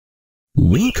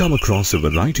We come across a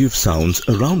variety of sounds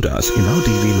around us in our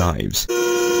daily lives.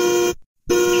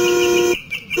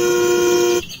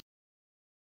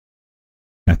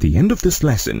 At the end of this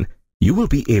lesson, you will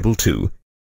be able to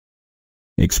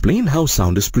explain how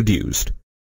sound is produced,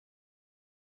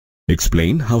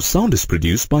 explain how sound is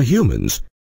produced by humans,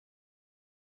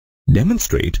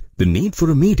 demonstrate the need for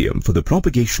a medium for the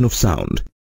propagation of sound,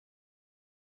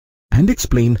 and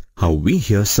explain how we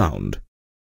hear sound.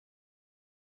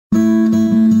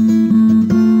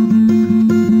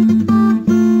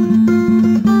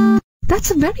 That's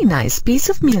a very nice piece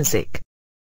of music.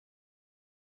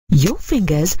 Your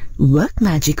fingers work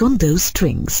magic on those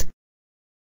strings.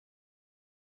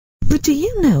 But do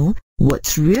you know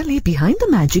what's really behind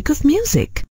the magic of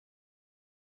music?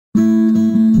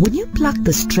 When you pluck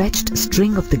the stretched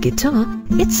string of the guitar,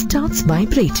 it starts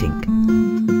vibrating.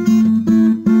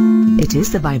 It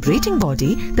is the vibrating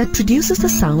body that produces the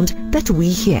sound that we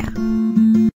hear.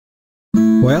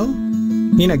 Well,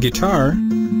 in a guitar,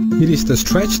 it is the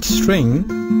stretched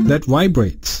string that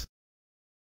vibrates.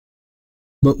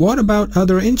 But what about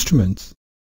other instruments?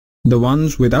 The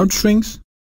ones without strings?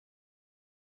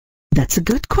 That's a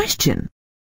good question.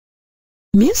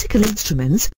 Musical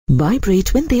instruments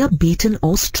vibrate when they are beaten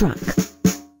or struck.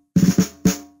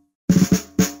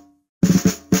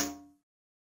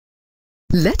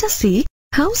 Let us see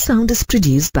how sound is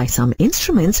produced by some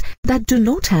instruments that do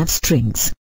not have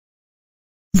strings.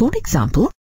 For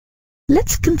example,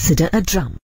 let's consider a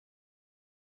drum.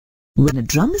 When a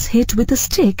drum is hit with a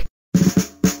stick,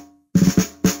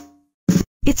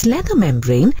 its leather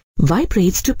membrane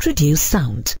vibrates to produce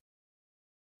sound.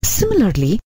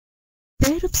 Similarly, a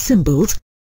pair of cymbals,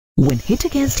 when hit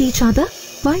against each other,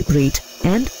 vibrate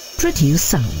and produce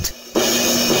sound.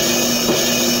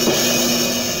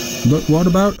 But what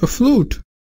about a flute?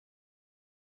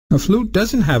 A flute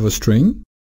doesn't have a string,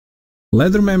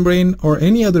 leather membrane, or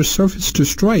any other surface to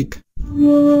strike.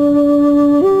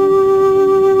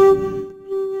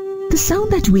 The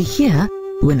sound that we hear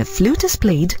when a flute is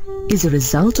played is a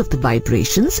result of the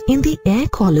vibrations in the air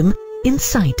column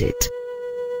inside it.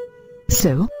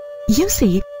 So, you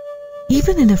see,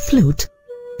 even in a flute,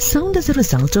 sound is a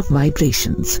result of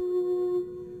vibrations.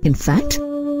 In fact,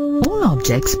 all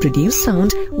objects produce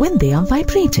sound when they are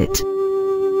vibrated.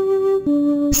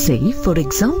 Say, for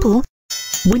example,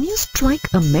 when you strike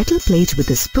a metal plate with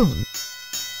a spoon,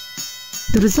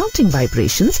 the resulting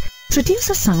vibrations produce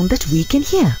a sound that we can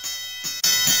hear.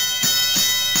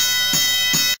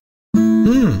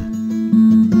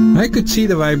 I could see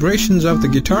the vibrations of the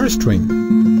guitar string,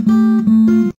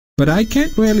 but I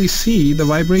can't really see the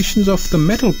vibrations of the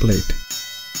metal plate.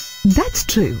 That's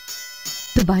true.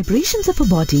 The vibrations of a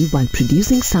body while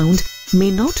producing sound may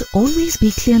not always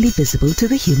be clearly visible to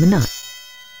the human eye.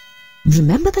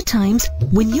 Remember the times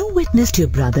when you witnessed your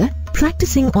brother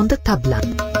practicing on the tabla.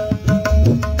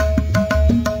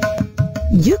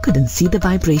 You couldn't see the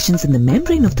vibrations in the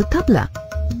membrane of the tabla,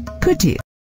 could you?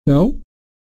 No?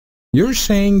 You're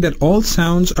saying that all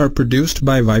sounds are produced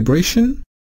by vibration?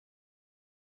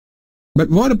 But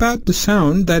what about the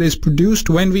sound that is produced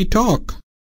when we talk?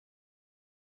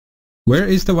 Where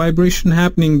is the vibration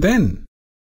happening then?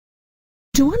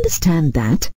 To understand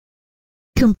that,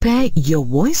 compare your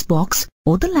voice box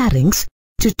or the larynx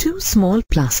to two small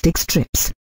plastic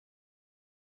strips.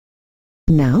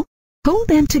 Now, hold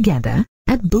them together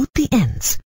at both the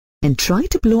ends and try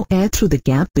to blow air through the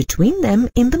gap between them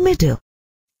in the middle.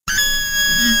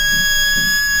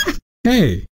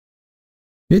 Hey,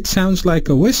 it sounds like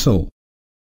a whistle.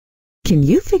 Can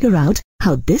you figure out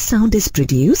how this sound is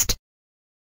produced?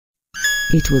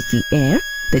 It was the air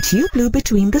that you blew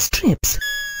between the strips.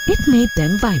 It made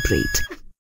them vibrate.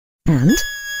 And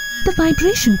the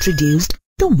vibration produced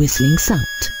the whistling sound.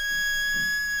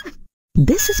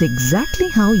 This is exactly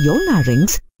how your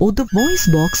larynx or the voice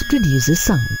box produces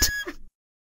sound.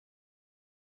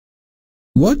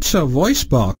 What's a voice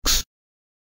box?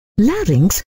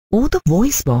 Larynx or the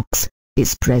voice box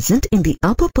is present in the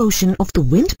upper portion of the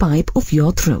windpipe of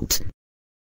your throat.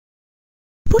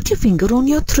 Put your finger on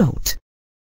your throat.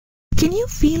 Can you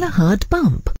feel a hard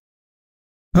bump?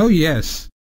 Oh yes,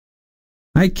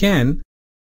 I can,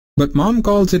 but Mom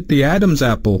calls it the Adam's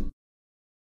apple.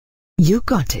 You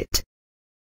got it.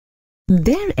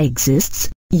 There exists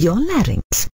your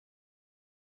larynx.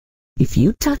 If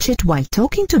you touch it while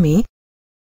talking to me,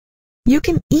 you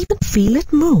can even feel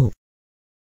it move.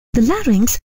 The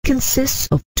larynx consists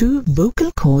of two vocal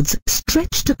cords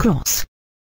stretched across.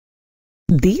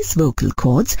 These vocal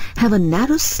cords have a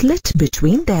narrow slit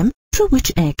between them through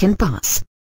which air can pass.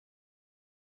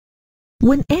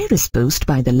 When air is pushed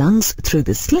by the lungs through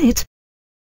the slit,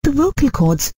 the vocal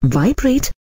cords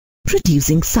vibrate,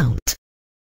 producing sound.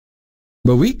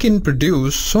 But we can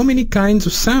produce so many kinds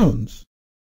of sounds.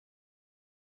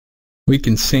 We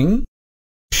can sing,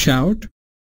 shout,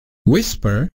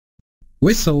 whisper,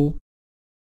 whistle.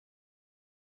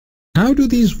 How do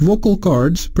these vocal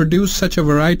cords produce such a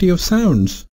variety of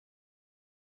sounds?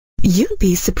 You'll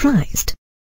be surprised.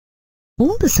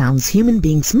 All the sounds human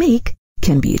beings make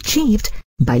can be achieved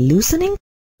by loosening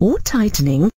or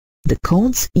tightening the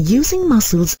cords using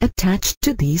muscles attached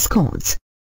to these cords.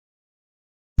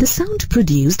 The sound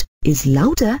produced is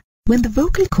louder when the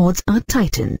vocal cords are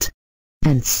tightened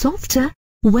and softer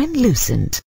when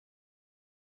loosened.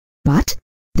 But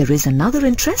there is another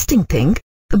interesting thing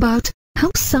about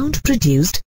how sound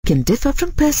produced can differ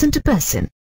from person to person.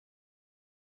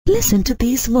 Listen to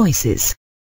these voices.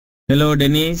 Hello,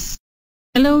 Denise.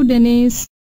 Hello, Denise.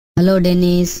 Hello,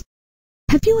 Denise.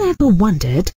 Have you ever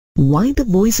wondered why the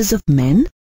voices of men,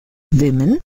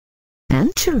 women,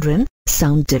 and children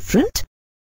sound different?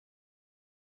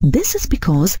 This is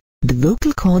because the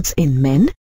vocal cords in men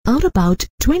are about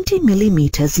 20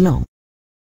 millimeters long,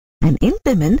 and in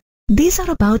women these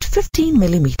are about 15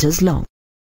 millimeters long.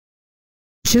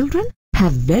 Children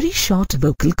have very short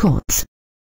vocal cords.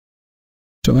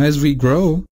 So as we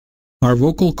grow, our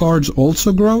vocal cords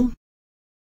also grow?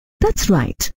 That's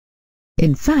right.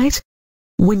 In fact,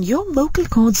 when your vocal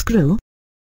cords grow,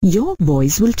 your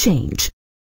voice will change.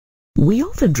 We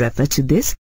often refer to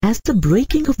this as the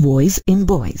breaking of voice in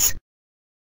boys.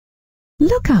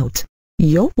 Look out!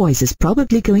 Your voice is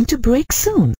probably going to break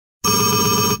soon.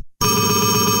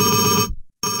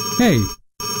 Hey,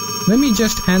 let me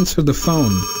just answer the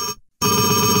phone.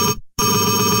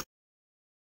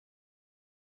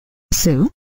 So,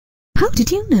 how did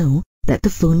you know that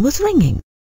the phone was ringing?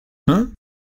 Huh?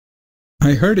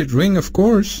 I heard it ring, of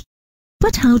course.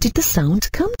 But how did the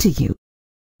sound come to you?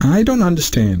 I don't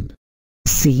understand.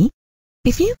 See,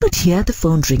 if you could hear the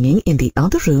phone ringing in the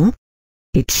other room,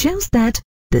 it shows that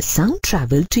the sound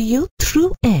traveled to you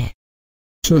through air.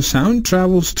 So sound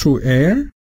travels through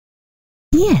air?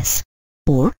 Yes,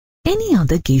 or any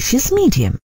other gaseous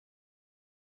medium.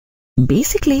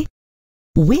 Basically,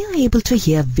 we are able to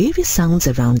hear various sounds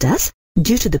around us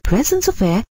due to the presence of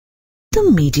air,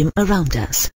 the medium around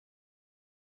us.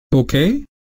 Okay,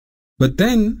 but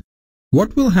then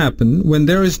what will happen when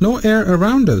there is no air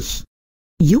around us?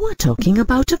 You are talking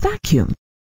about a vacuum,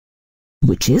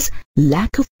 which is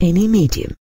lack of any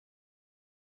medium.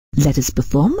 Let us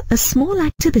perform a small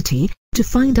activity to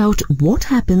find out what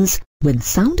happens when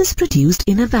sound is produced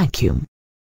in a vacuum.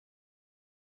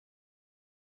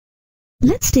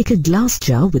 Let's take a glass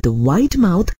jar with a wide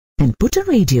mouth and put a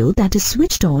radio that is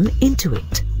switched on into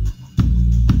it.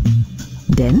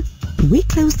 Then, we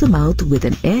close the mouth with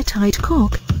an airtight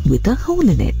cork with a hole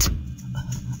in it.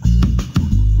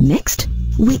 Next,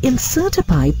 we insert a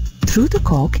pipe through the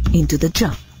cork into the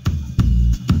jar.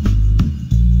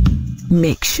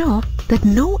 Make sure that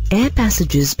no air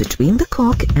passages between the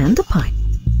cork and the pipe.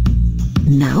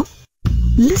 Now,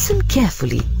 listen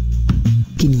carefully.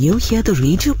 Can you hear the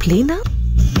radio play now?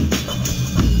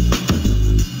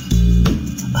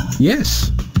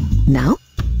 Yes. Now,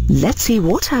 let's see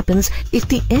what happens if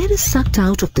the air is sucked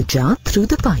out of the jar through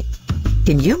the pipe.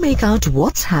 Can you make out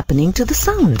what's happening to the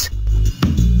sound?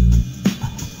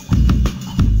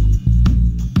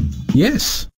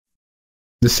 Yes.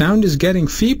 The sound is getting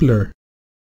feebler.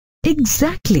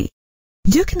 Exactly.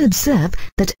 You can observe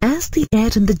that as the air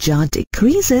in the jar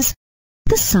decreases,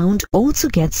 the sound also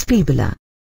gets feebler.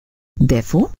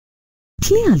 Therefore,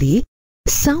 clearly,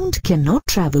 sound cannot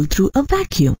travel through a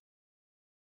vacuum.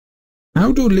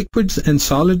 How do liquids and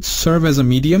solids serve as a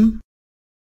medium?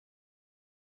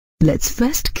 Let's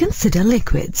first consider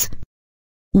liquids.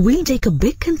 We'll take a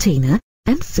big container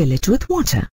and fill it with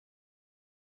water.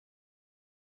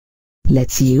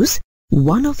 Let's use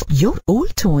one of your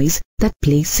old toys that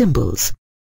plays cymbals.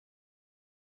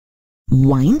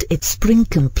 Wind its spring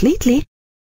completely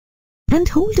and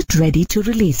hold it ready to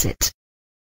release it.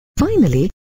 Finally,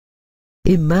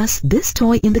 immerse this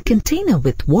toy in the container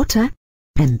with water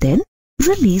and then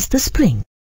release the spring.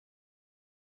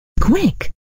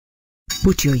 Quick!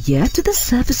 Put your ear to the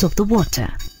surface of the water.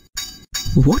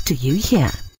 What do you hear?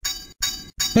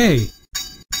 Hey,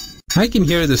 I can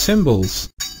hear the cymbals.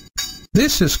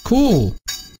 This is cool.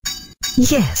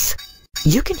 Yes,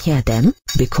 you can hear them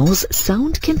because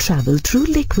sound can travel through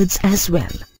liquids as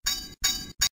well.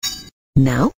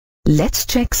 Now, let's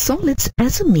check solids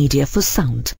as a media for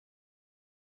sound.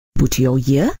 Put your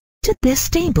ear to this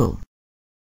table.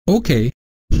 Okay.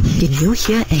 Can you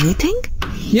hear anything?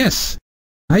 Yes,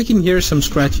 I can hear some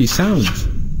scratchy sounds.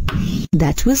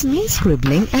 That was me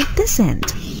scribbling at this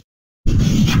end.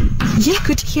 You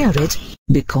could hear it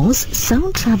because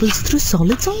sound travels through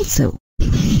solids also.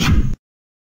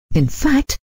 In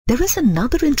fact, there is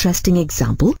another interesting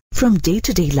example from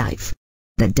day-to-day life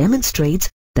that demonstrates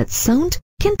that sound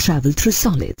can travel through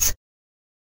solids.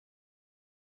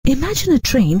 Imagine a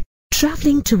train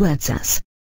traveling towards us.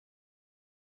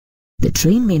 The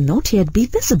train may not yet be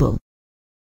visible.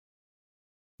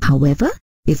 However,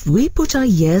 if we put our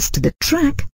ears to the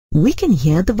track, we can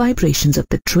hear the vibrations of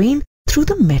the train through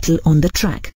the metal on the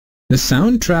track. Does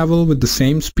sound travel with the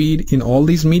same speed in all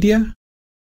these media?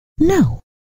 No.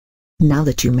 Now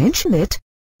that you mention it,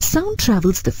 sound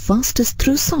travels the fastest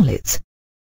through solids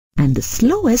and the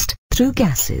slowest through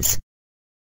gases.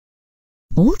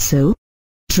 Also,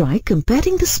 try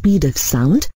comparing the speed of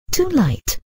sound to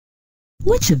light.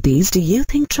 Which of these do you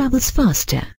think travels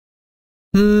faster?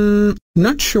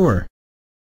 Not sure.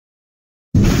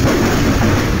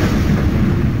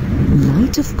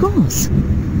 Light, of course.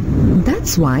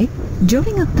 That's why,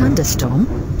 during a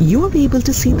thunderstorm, you are able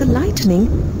to see the lightning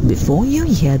before you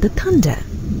hear the thunder.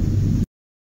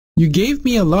 You gave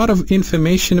me a lot of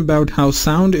information about how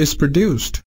sound is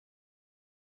produced.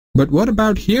 But what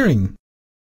about hearing?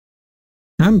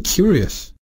 I'm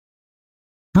curious.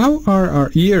 How are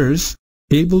our ears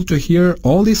able to hear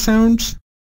all these sounds?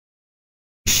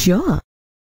 Sure.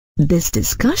 This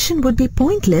discussion would be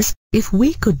pointless if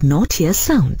we could not hear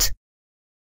sound.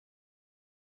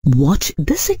 Watch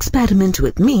this experiment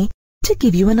with me to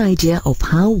give you an idea of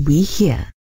how we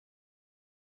hear.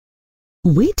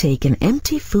 We take an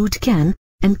empty food can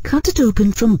and cut it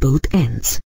open from both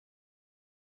ends.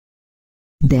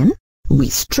 Then, we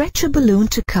stretch a balloon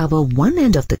to cover one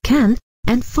end of the can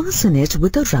and fasten it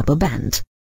with a rubber band.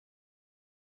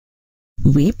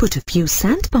 We put a few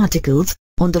sand particles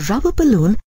on the rubber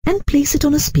balloon and place it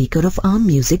on a speaker of our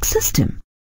music system.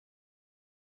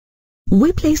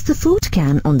 We place the food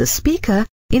can on the speaker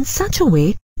in such a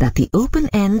way that the open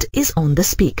end is on the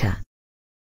speaker.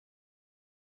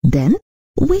 Then,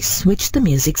 we switch the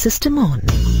music system on.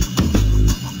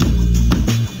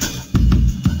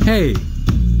 Hey,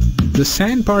 the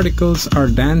sand particles are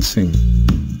dancing.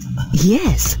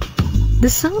 Yes, the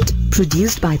sound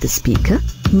produced by the speaker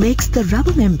makes the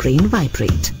rubber membrane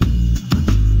vibrate.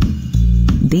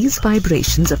 These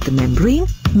vibrations of the membrane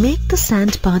make the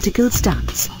sand particles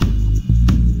dance.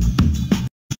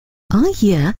 Our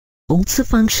ear also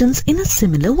functions in a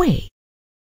similar way.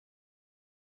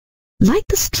 Like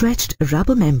the stretched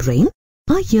rubber membrane,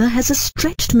 our ear has a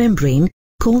stretched membrane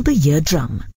called the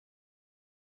eardrum.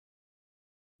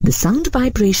 The sound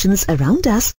vibrations around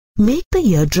us make the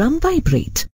eardrum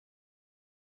vibrate.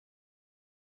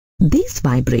 These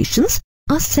vibrations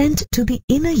are sent to the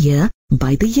inner ear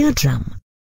by the eardrum.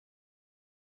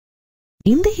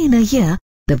 In the inner ear,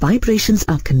 the vibrations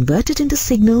are converted into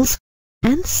signals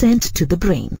and sent to the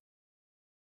brain.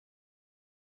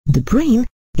 The brain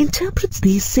interprets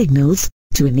these signals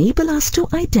to enable us to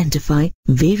identify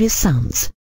various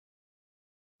sounds.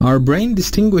 Our brain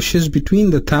distinguishes between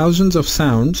the thousands of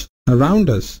sounds around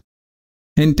us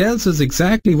and tells us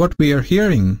exactly what we are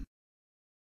hearing.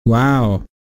 Wow!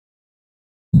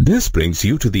 This brings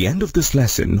you to the end of this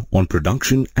lesson on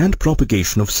production and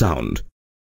propagation of sound.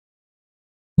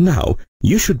 Now,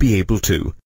 you should be able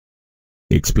to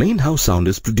explain how sound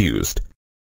is produced,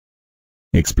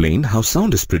 explain how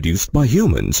sound is produced by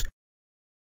humans,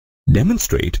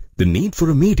 demonstrate the need for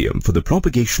a medium for the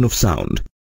propagation of sound,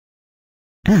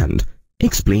 and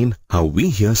explain how we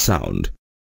hear sound.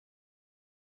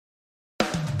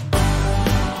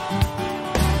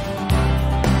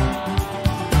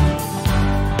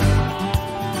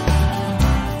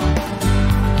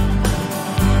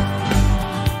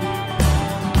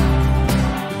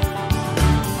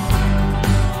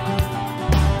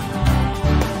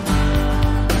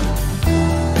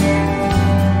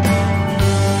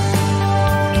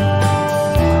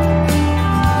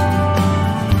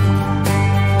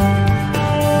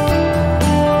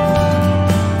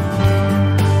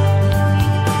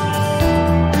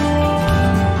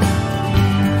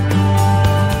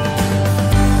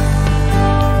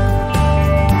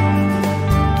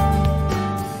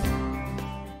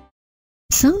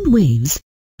 Sound waves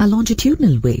are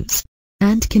longitudinal waves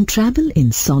and can travel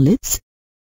in solids,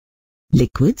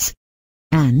 liquids,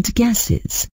 and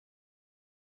gases.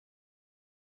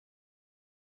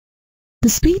 The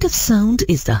speed of sound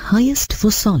is the highest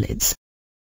for solids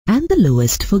and the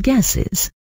lowest for gases.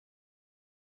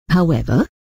 However,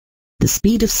 the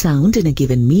speed of sound in a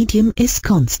given medium is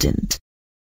constant.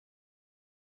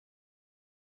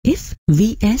 If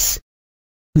Vs,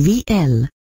 Vl,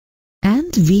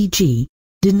 and Vg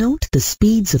denote the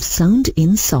speeds of sound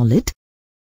in solid,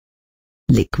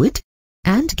 liquid,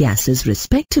 and gases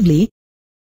respectively,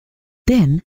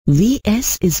 then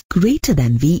Vs is greater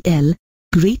than Vl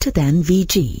greater than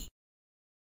Vg.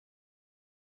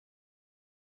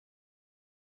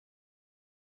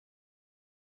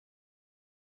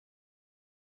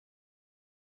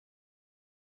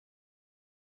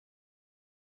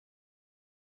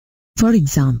 For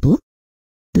example,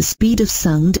 the speed of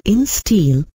sound in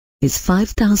steel is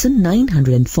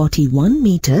 5,941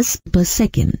 meters per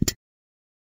second.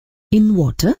 In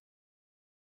water,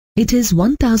 it is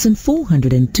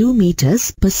 1,402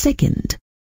 meters per second.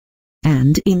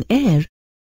 And in air,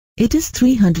 it is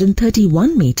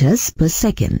 331 meters per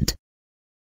second.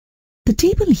 The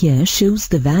table here shows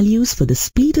the values for the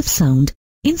speed of sound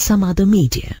in some other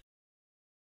media.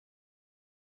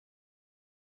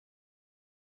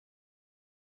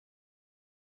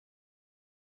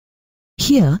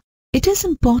 Here, it is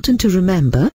important to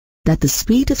remember that the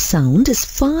speed of sound is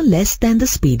far less than the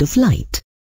speed of light.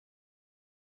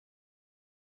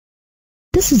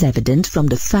 This is evident from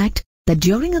the fact that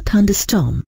during a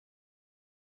thunderstorm,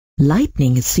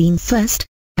 lightning is seen first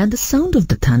and the sound of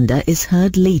the thunder is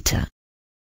heard later.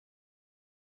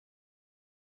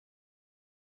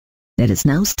 Let us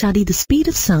now study the speed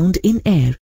of sound in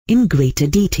air in greater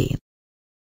detail.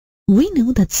 We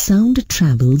know that sound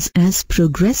travels as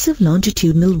progressive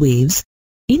longitudinal waves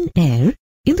in air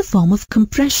in the form of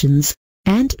compressions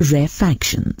and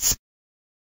rarefactions.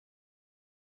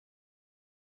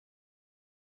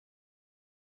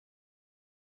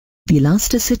 The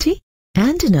elasticity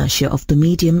and inertia of the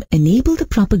medium enable the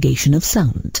propagation of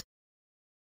sound.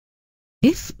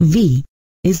 If V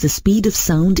is the speed of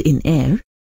sound in air,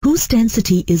 whose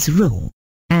density is ρ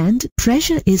and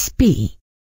pressure is P,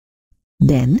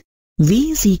 then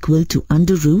V is equal to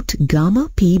under root gamma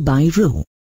P by ρ,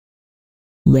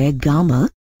 where gamma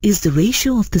is the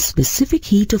ratio of the specific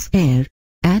heat of air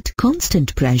at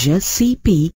constant pressure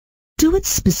Cp to its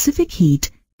specific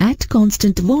heat at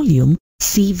constant volume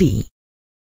Cv.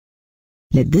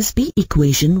 Let this be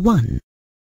equation 1.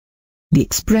 The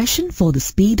expression for the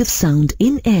speed of sound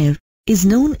in air is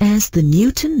known as the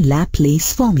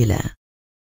Newton-Laplace formula.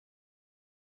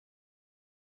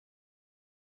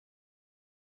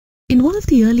 In one of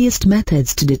the earliest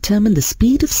methods to determine the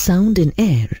speed of sound in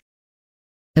air,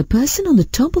 a person on the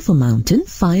top of a mountain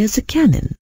fires a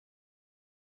cannon.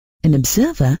 An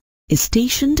observer is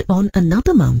stationed on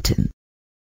another mountain,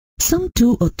 some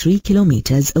 2 or 3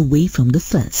 kilometers away from the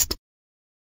first.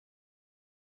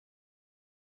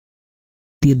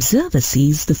 The observer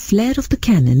sees the flare of the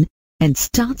cannon and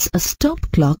starts a stop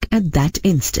clock at that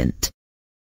instant.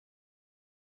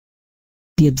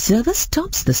 The observer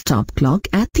stops the stop clock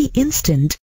at the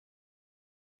instant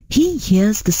he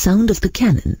hears the sound of the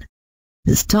cannon.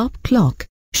 The stop clock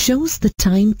shows the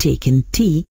time taken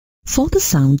t for the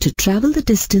sound to travel the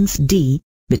distance d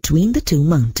between the two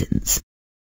mountains.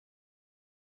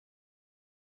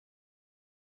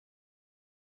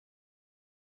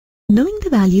 Knowing the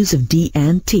values of d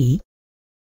and t,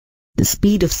 the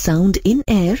speed of sound in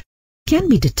air can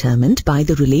be determined by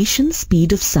the relation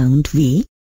speed of sound v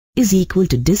is equal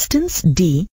to distance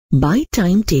d by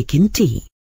time taken t.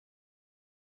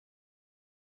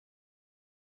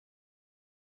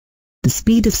 The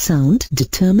speed of sound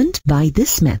determined by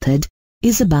this method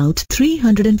is about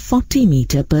 340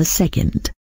 meters per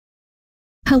second.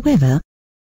 However,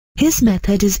 his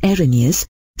method is erroneous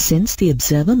since the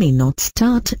observer may not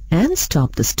start and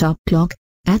stop the stop clock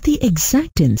at the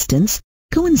exact instance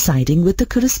coinciding with the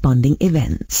corresponding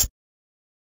events.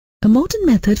 A modern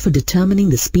method for determining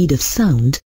the speed of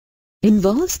sound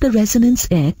involves the resonance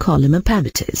air column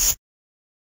apparatus.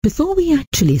 Before we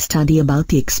actually study about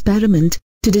the experiment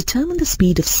to determine the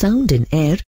speed of sound in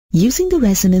air using the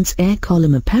resonance air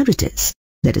column apparatus,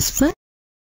 let us first.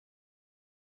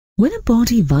 When a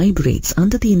body vibrates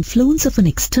under the influence of an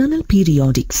external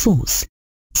periodic force,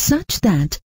 such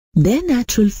that their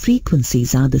natural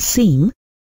frequencies are the same,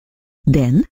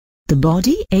 then the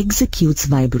body executes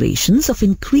vibrations of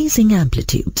increasing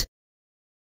amplitude.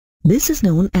 This is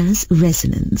known as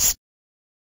resonance.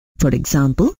 For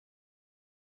example,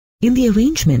 in the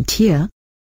arrangement here,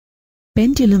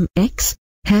 pendulum X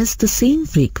has the same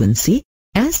frequency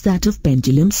as that of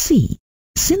pendulum C,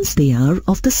 since they are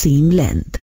of the same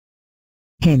length.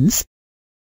 Hence,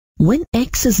 when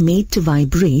X is made to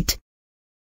vibrate,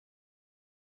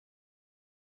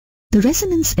 the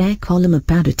resonance air column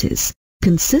apparatus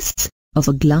consists of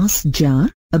a glass jar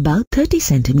about 30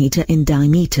 cm in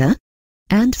diameter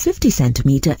and 50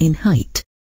 cm in height.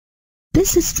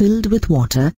 This is filled with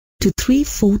water to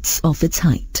 3/4 of its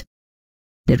height.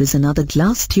 there is another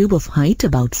glass tube of height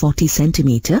about 40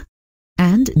 centimeter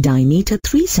and diameter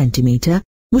 3 centimeter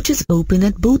which is open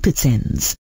at both its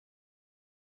ends.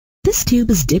 This tube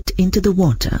is dipped into the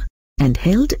water and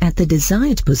held at the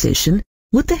desired position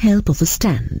with the help of a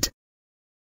stand.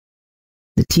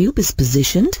 The tube is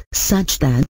positioned such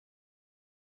that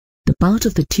the part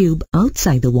of the tube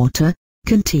outside the water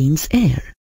contains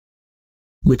air,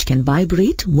 which can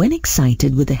vibrate when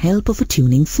excited with the help of a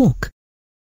tuning fork.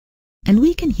 And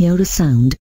we can hear a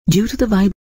sound due to the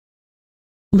vibration.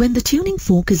 When the tuning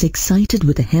fork is excited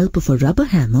with the help of a rubber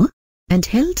hammer and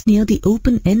held near the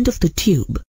open end of the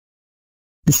tube,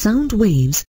 the sound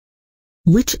waves,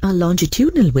 which are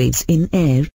longitudinal waves in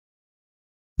air,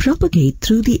 propagate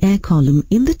through the air column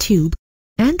in the tube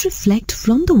and reflect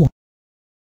from the water.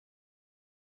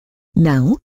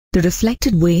 Now, the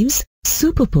reflected waves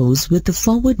superpose with the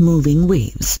forward-moving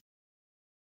waves.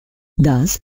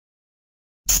 Thus,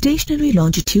 stationary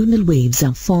longitudinal waves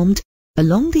are formed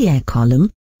along the air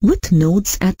column with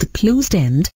nodes at the closed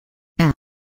end, and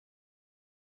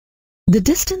the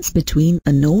distance between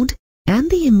a node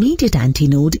and the immediate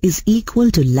antinode is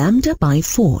equal to lambda by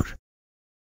 4,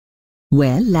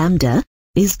 where lambda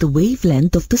is the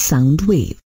wavelength of the sound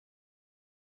wave.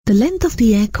 The length of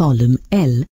the air column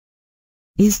L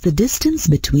is the distance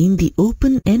between the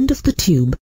open end of the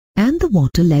tube and the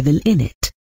water level in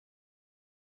it.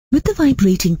 With the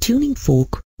vibrating tuning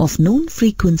fork of known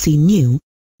frequency nu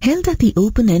held at the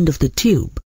open end of the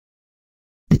tube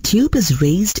is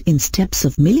raised in steps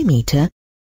of millimeter.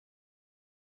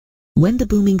 When the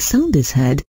booming sound is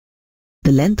heard,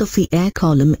 the length of the air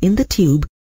column in the tube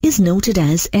is noted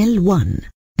as L1,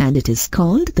 and it is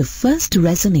called the first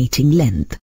resonating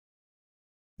length.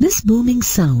 This booming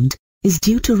sound is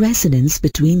due to resonance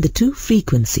between the two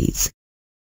frequencies,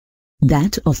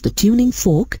 that of the tuning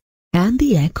fork and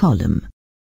the air column.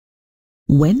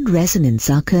 When resonance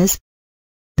occurs,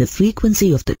 the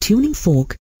frequency of the tuning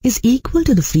fork is equal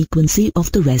to the frequency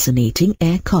of the resonating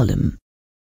air column.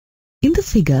 In the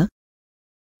figure,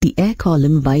 the air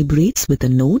column vibrates with a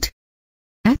node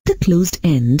at the closed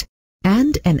end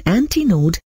and an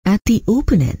antinode at the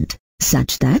open end,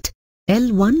 such that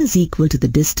L1 is equal to the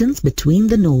distance between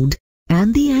the node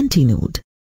and the antinode,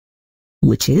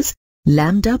 which is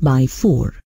lambda by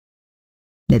 4.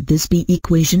 Let this be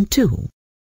equation 2.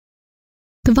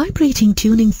 The vibrating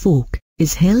tuning fork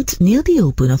is held near the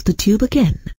open of the tube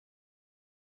again,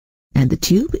 and the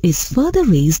tube is further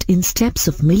raised in steps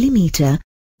of millimeter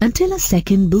until a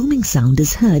second booming sound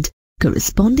is heard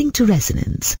corresponding to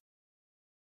resonance.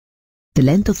 The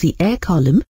length of the air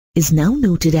column is now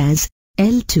noted as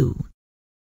L2.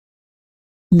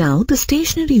 Now the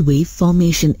stationary wave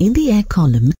formation in the air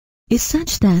column is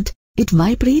such that it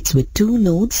vibrates with 2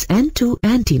 nodes and 2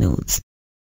 antinodes.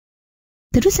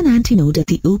 There is an antinode at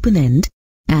the open end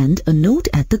and a node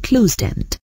at the closed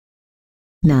end.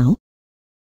 Now,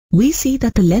 we see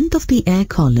that the length of the air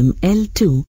column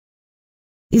L2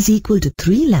 is equal to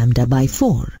 3 lambda by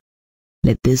 4.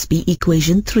 Let this be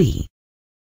equation 3.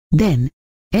 Then,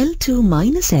 L2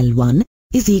 minus L1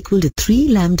 is equal to 3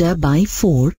 lambda by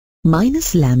 4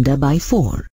 minus lambda by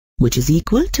 4, which is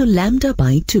equal to lambda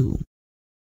by 2.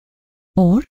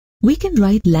 Or, we can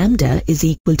write lambda is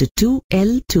equal to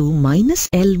 2L2 minus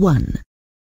L1.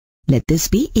 Let this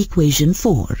be equation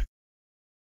 4.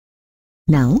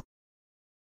 Now,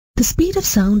 the speed of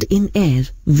sound in air,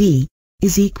 v,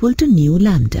 is equal to nu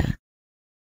lambda.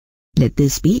 Let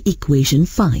this be equation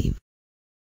 5.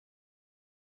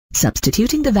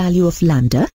 Substituting the value of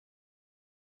lambda,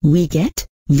 we get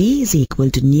v is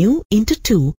equal to nu into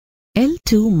 2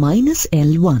 L2 minus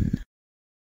L1.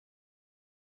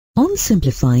 On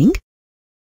simplifying,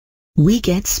 we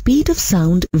get speed of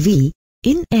sound v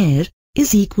in air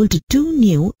is equal to 2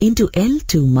 nu into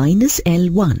L2 minus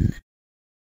L1.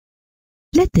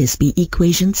 Let this be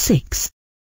equation 6.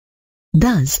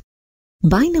 Thus,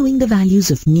 by knowing the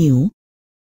values of nu,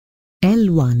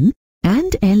 L1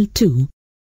 and L2,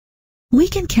 we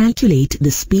can calculate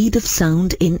the speed of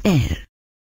sound in air.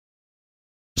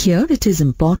 Here it is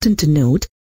important to note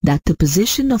that the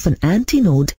position of an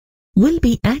antinode will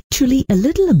be actually a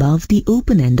little above the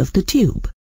open end of the tube.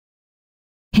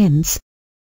 Hence,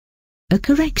 a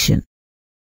correction,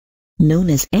 known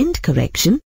as end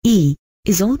correction, E,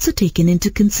 is also taken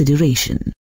into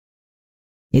consideration.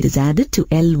 It is added to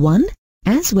L1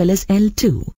 as well as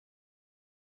L2.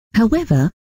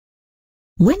 However,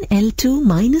 when L2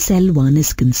 minus L1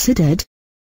 is considered,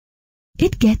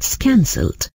 it gets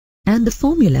cancelled, and the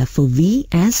formula for V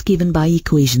as given by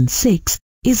equation 6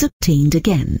 is obtained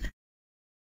again.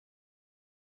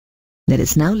 Let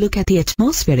us now look at the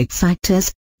atmospheric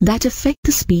factors that affect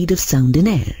the speed of sound in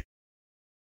air.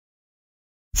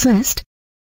 First,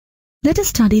 let us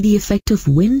study the effect of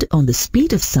wind on the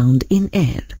speed of sound in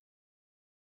air.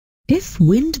 If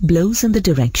wind blows in the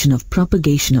direction of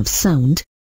propagation of sound,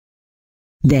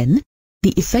 then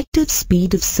the effective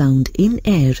speed of sound in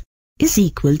air is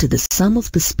equal to the sum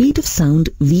of the speed of sound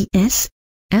Vs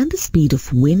and the speed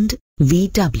of wind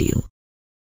Vw.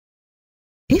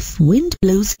 If wind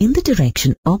blows in the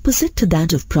direction opposite to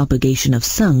that of propagation of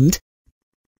sound,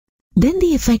 then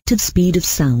the effective speed of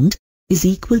sound is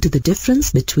equal to the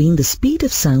difference between the speed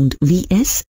of sound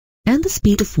Vs and the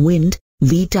speed of wind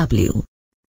Vw.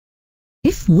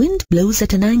 If wind blows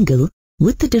at an angle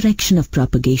with the direction of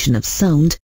propagation of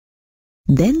sound,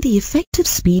 then the effective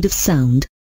speed of sound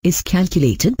is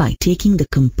calculated by taking the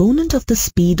component of the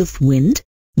speed of wind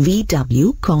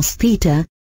Vw cos theta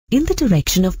in the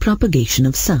direction of propagation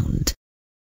of sound.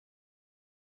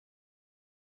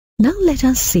 Now let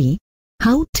us see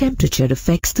how temperature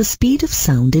affects the speed of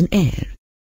sound in air.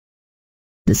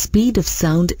 The speed of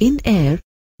sound in air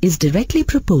is directly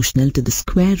proportional to the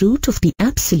square root of the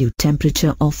absolute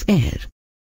temperature of air.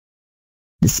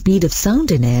 The speed of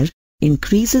sound in air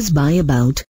increases by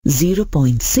about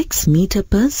 0.6 meter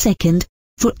per second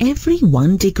for every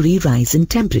 1 degree rise in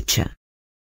temperature.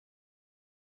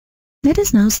 Let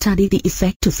us now study the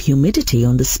effect of humidity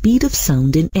on the speed of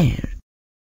sound in air.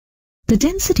 The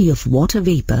density of water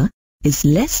vapor is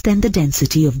less than the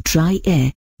density of dry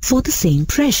air for the same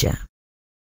pressure.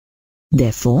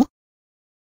 Therefore,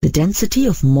 the density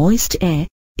of moist air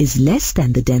is less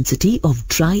than the density of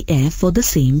dry air for the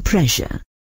same pressure.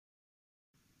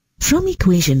 From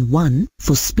equation 1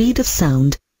 for speed of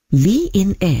sound V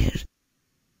in air,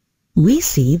 we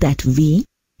see that V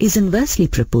is inversely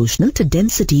proportional to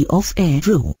density of air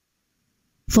ρ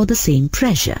for the same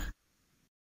pressure.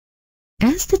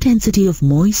 As the density of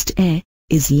moist air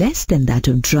is less than that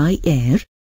of dry air,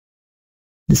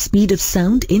 the speed of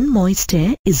sound in moist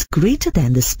air is greater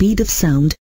than the speed of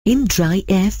sound in dry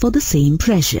air for the same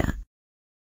pressure.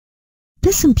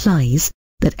 This implies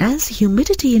that as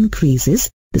humidity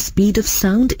increases, the speed of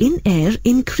sound in air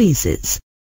increases.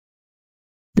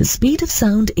 The speed of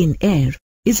sound in air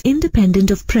is independent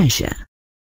of pressure.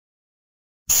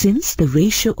 Since the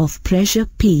ratio of pressure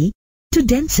P to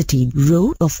density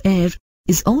ρ of air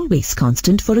is always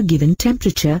constant for a given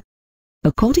temperature,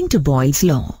 according to Boyle's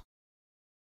law.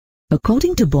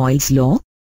 According to Boyle's law,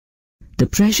 the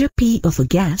pressure P of a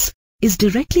gas is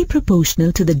directly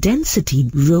proportional to the density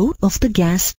ρ of the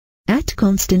gas at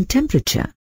constant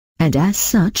temperature, and as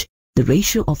such, the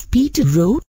ratio of P to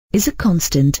ρ is a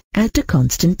constant at a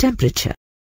constant temperature.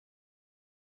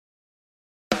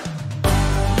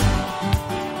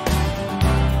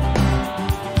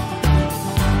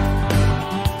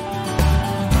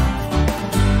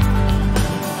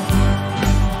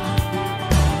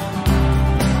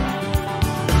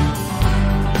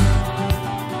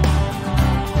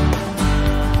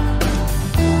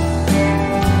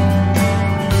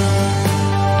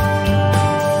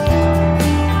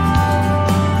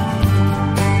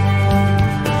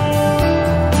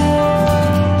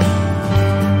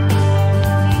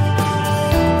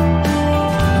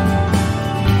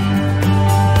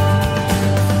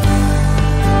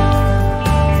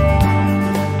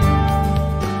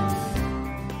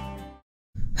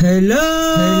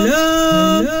 Hello.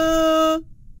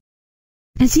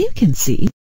 As you can see,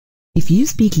 if you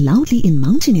speak loudly in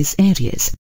mountainous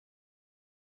areas,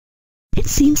 it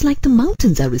seems like the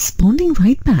mountains are responding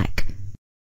right back.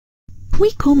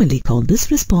 We commonly call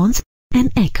this response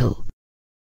an echo.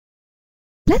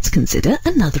 Let's consider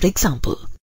another example.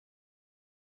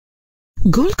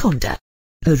 Golconda,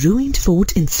 a ruined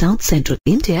fort in south-central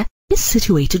India, is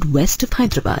situated west of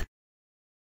Hyderabad.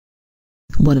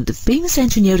 One of the famous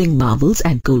engineering marvels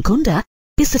at Golconda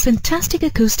is the fantastic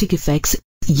acoustic effects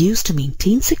used to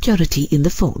maintain security in the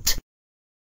fort.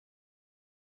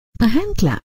 A hand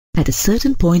clap at a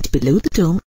certain point below the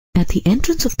dome at the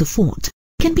entrance of the fort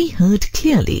can be heard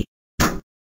clearly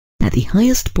at the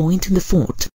highest point in the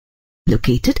fort,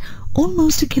 located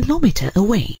almost a kilometer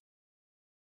away.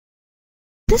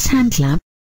 This hand clap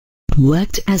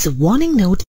worked as a warning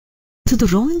note to the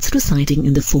Rohins residing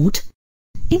in the fort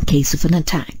in case of an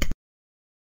attack.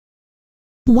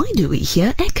 Why do we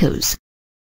hear echoes?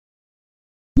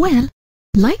 Well,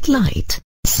 like light,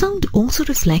 sound also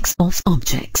reflects off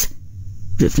objects.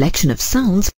 Reflection of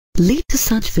sounds lead to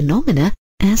such phenomena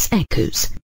as echoes.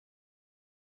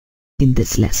 In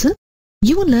this lesson,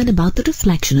 you will learn about the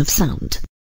reflection of sound.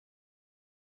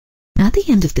 At the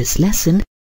end of this lesson,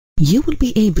 you will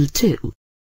be able to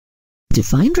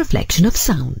define reflection of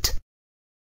sound,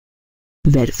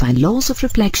 Verify laws of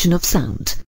reflection of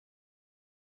sound.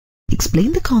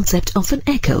 Explain the concept of an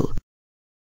echo.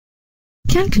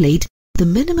 Calculate the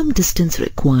minimum distance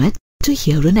required to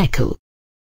hear an echo.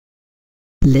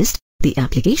 List the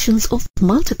applications of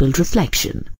multiple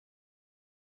reflection.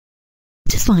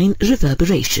 Define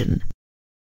reverberation.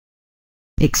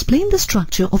 Explain the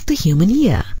structure of the human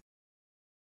ear.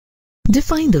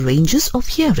 Define the ranges of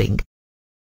hearing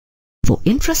for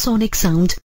infrasonic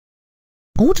sound,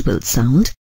 audible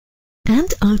sound,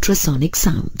 and ultrasonic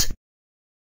sound.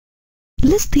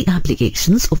 List the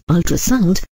applications of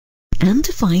ultrasound and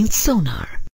define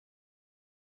sonar.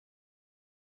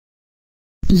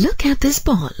 Look at this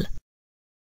ball.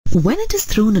 When it is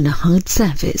thrown on a hard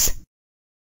surface,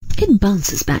 it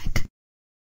bounces back.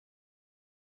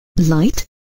 Light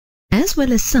as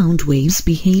well as sound waves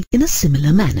behave in a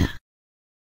similar manner.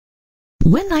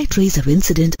 When light rays are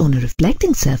incident on a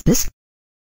reflecting surface,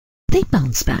 they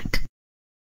bounce back.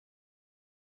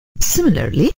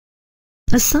 Similarly,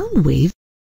 a sound wave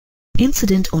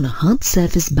incident on a hard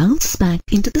surface bounces back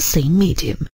into the same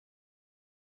medium.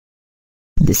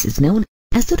 This is known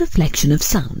as the reflection of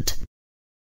sound.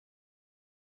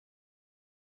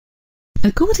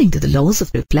 According to the laws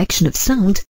of reflection of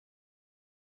sound,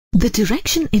 the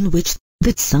direction in which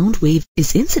the sound wave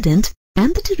is incident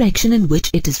and the direction in which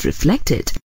it is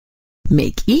reflected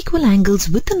make equal angles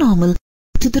with the normal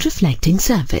to the reflecting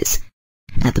surface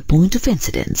at the point of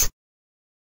incidence.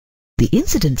 The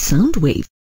incident sound wave,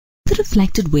 the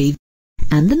reflected wave,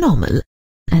 and the normal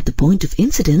at the point of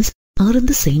incidence are in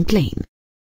the same plane.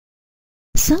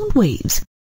 Sound waves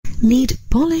need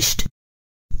polished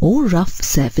or rough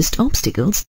surfaced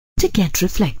obstacles to get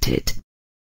reflected.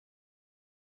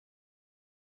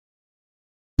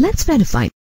 Let's verify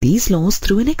these laws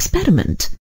through an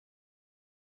experiment.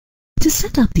 To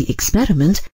set up the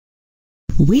experiment,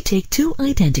 we take two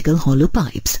identical hollow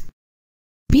pipes,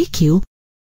 PQ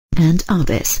and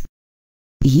RS,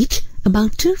 each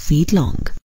about 2 feet long.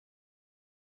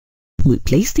 We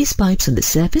place these pipes on the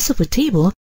surface of a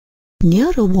table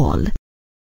near a wall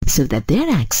so that their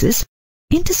axes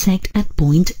intersect at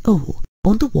point O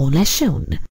on the wall as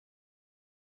shown.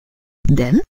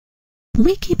 Then,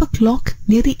 we keep a clock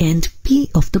near the end P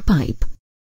of the pipe.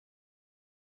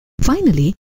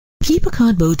 Finally, keep a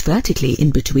cardboard vertically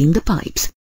in between the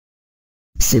pipes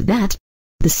so that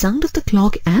the sound of the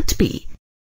clock at P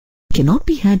cannot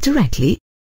be heard directly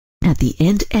at the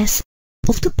end S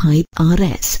of the pipe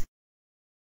RS.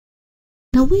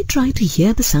 Now we try to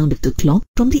hear the sound of the clock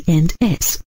from the end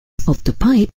S of the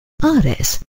pipe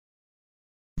RS.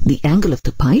 The angle of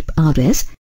the pipe RS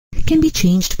can be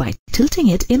changed by tilting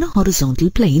it in a horizontal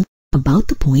plane about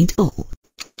the point O.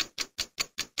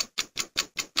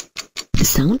 The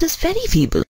sound is very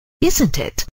feeble, isn't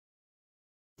it?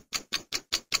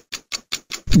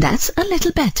 That's a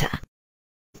little better.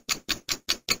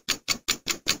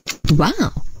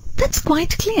 Wow, that's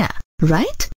quite clear,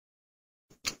 right?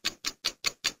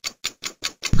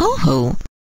 Oh ho,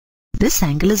 this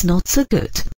angle is not so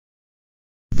good.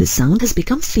 The sound has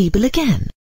become feeble again.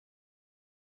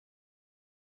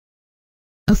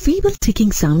 A feeble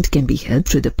ticking sound can be heard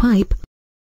through the pipe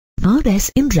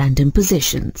RS in random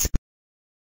positions.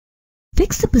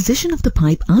 Fix the position of the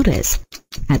pipe RS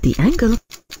at the angle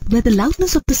where the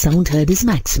loudness of the sound heard is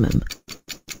maximum.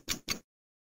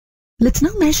 Let's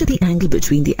now measure the angle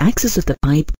between the axis of the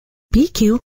pipe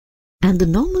PQ and the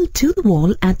normal to the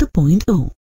wall at the point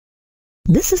O.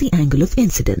 This is the angle of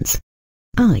incidence,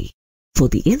 I, for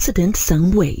the incident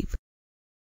sound wave.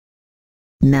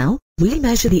 Now, we'll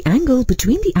measure the angle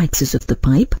between the axis of the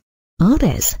pipe,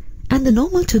 RS, and the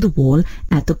normal to the wall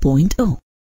at the point O.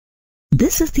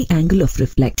 This is the angle of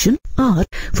reflection, R,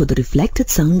 for the reflected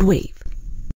sound wave.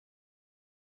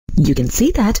 You can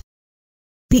see that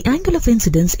the angle of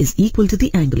incidence is equal to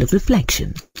the angle of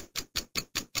reflection.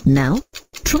 Now,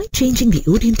 try changing the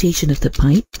orientation of the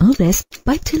pipe, RS,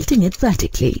 by tilting it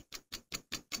vertically.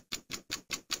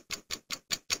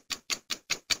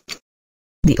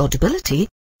 The audibility,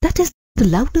 that is, the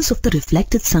loudness of the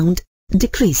reflected sound,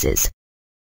 decreases.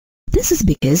 This is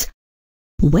because,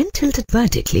 when tilted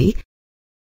vertically,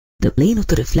 the plane of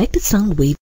the reflected sound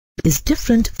wave is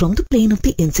different from the plane of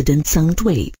the incident sound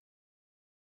wave.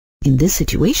 In this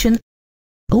situation,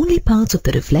 only parts of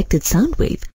the reflected sound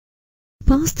wave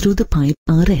pass through the pipe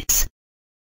RS.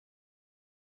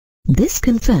 This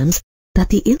confirms that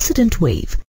the incident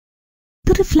wave,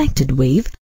 the reflected wave,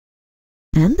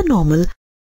 and the normal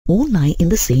all lie in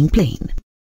the same plane.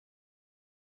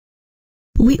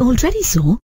 We already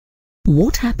saw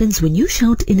what happens when you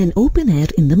shout in an open air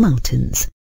in the mountains.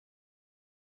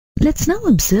 Let's now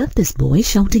observe this boy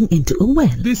shouting into a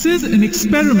well. This is an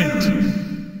experiment.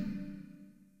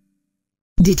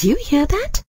 Did you hear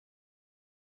that?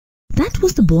 That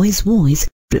was the boy's voice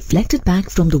reflected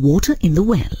back from the water in the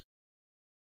well.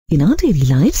 In our daily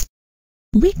lives,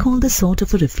 we call this sort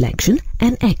of a reflection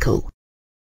an echo.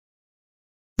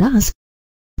 Thus,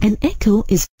 an echo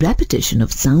is repetition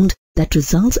of sound that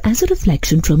results as a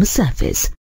reflection from a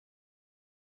surface.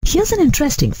 Here's an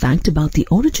interesting fact about the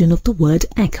origin of the word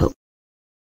echo.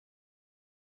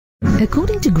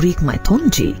 According to Greek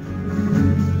mythology,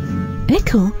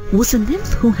 Echo was a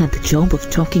nymph who had the job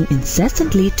of talking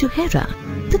incessantly to Hera,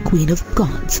 the queen of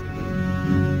gods,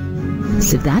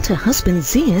 so that her husband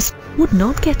Zeus would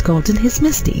not get caught in his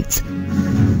misdeeds.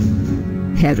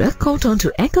 Hera caught on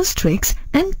to Echo's tricks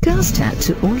and cursed her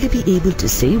to only be able to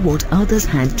say what others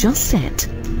had just said.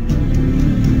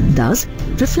 Thus,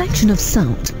 reflection of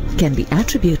sound can be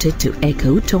attributed to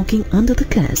Echo talking under the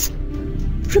curse,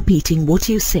 repeating what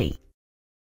you say.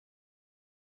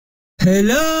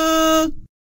 Hello?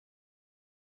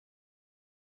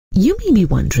 You may be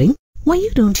wondering why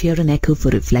you don't hear an echo for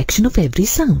reflection of every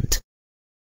sound.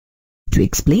 To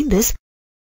explain this,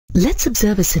 let's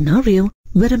observe a scenario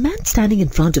where a man standing in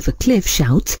front of a cliff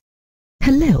shouts,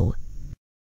 "Hello."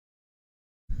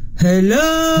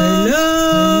 Hello?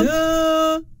 Hello?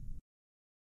 Hello?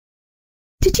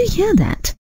 Did you hear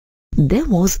that? There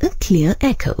was a clear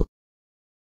echo.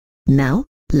 Now,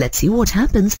 let's see what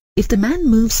happens if the man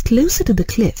moves closer to the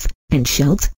cliff and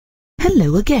shouts,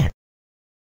 "Hello" again.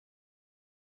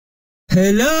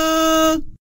 Hello?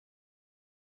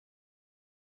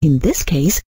 In this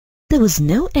case, there was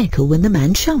no echo when the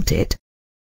man shouted.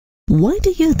 Why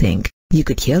do you think you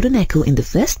could hear an echo in the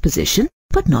first position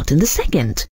but not in the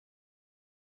second?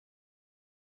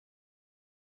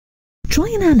 Try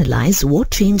and analyze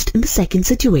what changed in the second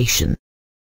situation.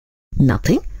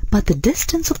 Nothing but the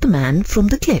distance of the man from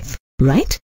the cliff,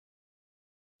 right?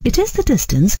 It is the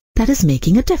distance that is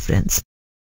making a difference.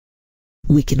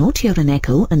 We cannot hear an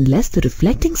echo unless the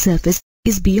reflecting surface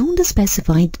is beyond a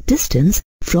specified distance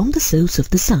from the source of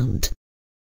the sound.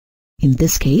 In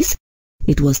this case,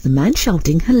 it was the man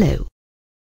shouting hello.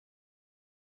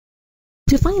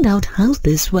 To find out how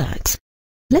this works,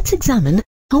 let's examine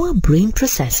how our brain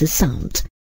processes sound.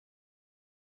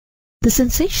 The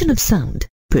sensation of sound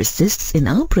persists in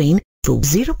our brain for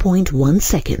 0.1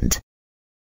 second.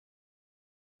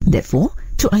 Therefore,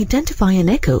 to identify an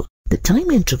echo, the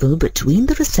time interval between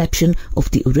the reception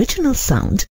of the original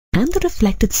sound and the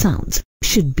reflected sounds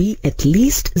should be at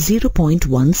least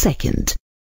 0.1 second.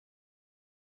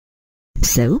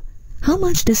 So, how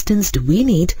much distance do we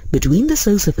need between the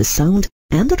source of a sound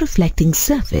and the reflecting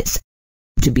surface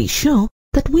to be sure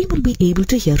that we will be able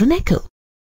to hear an echo?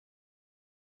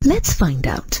 Let's find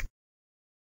out.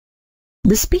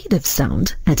 The speed of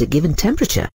sound at a given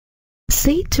temperature,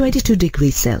 say 22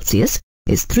 degrees Celsius,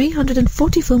 is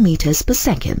 344 meters per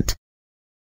second.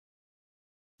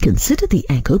 Consider the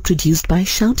echo produced by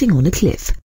shouting on a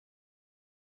cliff.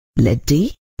 Let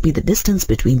d be the distance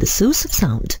between the source of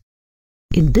sound,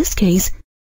 in this case,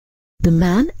 the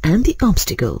man, and the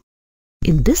obstacle,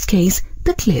 in this case,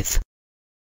 the cliff.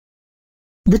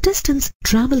 The distance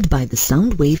traveled by the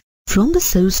sound wave from the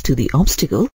source to the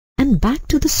obstacle and back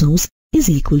to the source is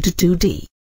equal to 2d.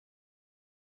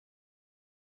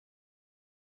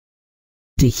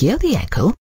 To hear the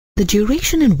echo, the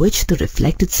duration in which the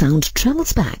reflected sound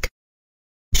travels back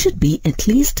should be at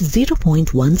least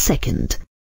 0.1 second.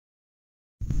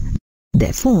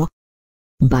 Therefore,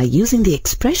 by using the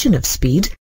expression of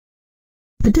speed,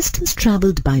 the distance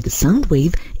traveled by the sound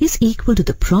wave is equal to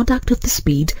the product of the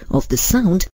speed of the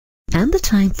sound and the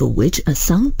time for which a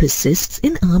sound persists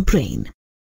in our brain.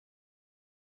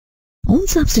 On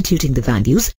substituting the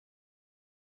values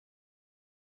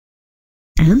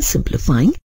and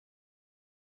simplifying,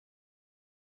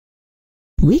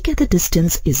 we get the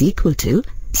distance is equal to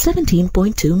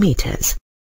 17.2 meters.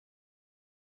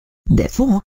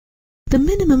 Therefore, the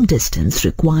minimum distance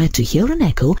required to hear an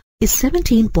echo is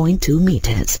 17.2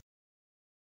 meters.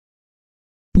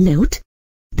 Note,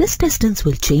 this distance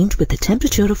will change with the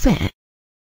temperature of air,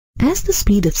 as the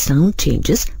speed of sound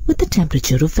changes with the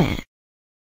temperature of air.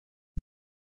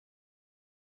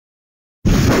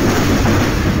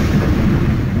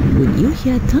 When you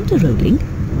hear thunder rolling,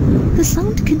 the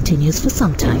sound continues for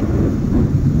some time.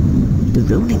 The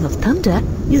rolling of thunder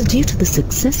is due to the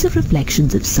successive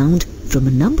reflections of sound from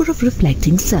a number of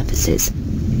reflecting surfaces,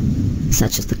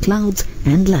 such as the clouds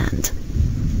and land.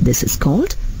 This is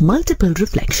called multiple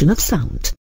reflection of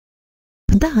sound.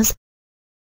 Thus,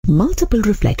 multiple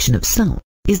reflection of sound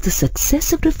is the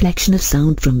successive reflection of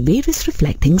sound from various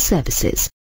reflecting surfaces.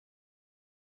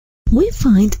 We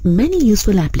find many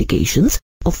useful applications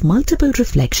of multiple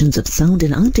reflections of sound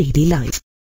in our daily life.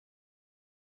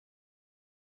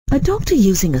 A doctor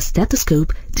using a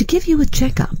stethoscope to give you a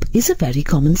checkup is a very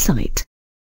common sight.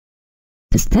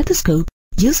 A stethoscope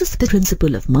uses the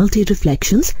principle of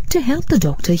multi-reflections to help the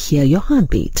doctor hear your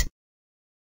heartbeat.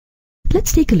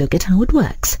 Let's take a look at how it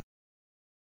works.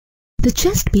 The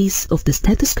chest piece of the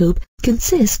stethoscope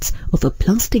consists of a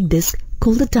plastic disc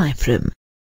called the diaphragm,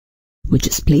 which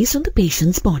is placed on the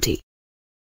patient's body.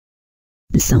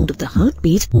 The sound of the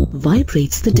heartbeat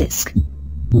vibrates the disc.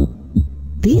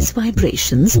 These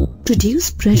vibrations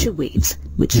produce pressure waves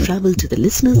which travel to the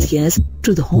listener's ears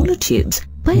through the hollow tubes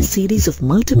by a series of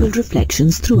multiple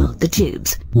reflections throughout the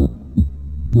tubes.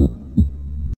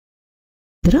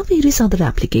 There are various other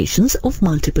applications of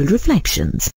multiple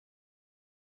reflections.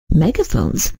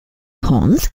 Megaphones,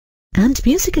 horns, and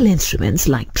musical instruments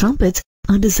like trumpets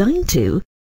are designed to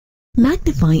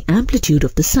magnify amplitude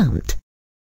of the sound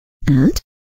and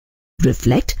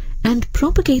reflect and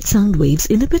propagate sound waves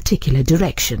in a particular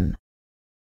direction.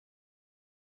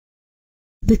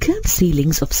 The curved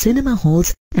ceilings of cinema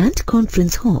halls and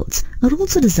conference halls are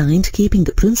also designed keeping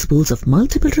the principles of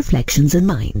multiple reflections in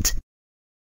mind.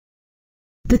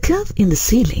 The curve in the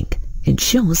ceiling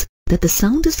ensures that the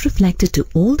sound is reflected to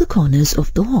all the corners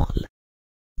of the hall,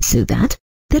 so that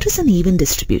there is an even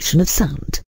distribution of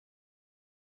sound.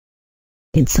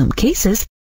 In some cases,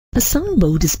 a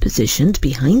soundboard is positioned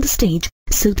behind the stage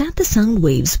so that the sound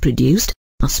waves produced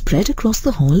are spread across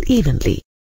the hall evenly.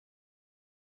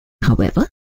 However,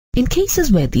 in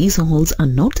cases where these halls are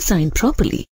not designed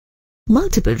properly,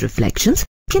 multiple reflections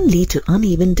can lead to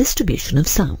uneven distribution of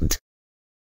sound.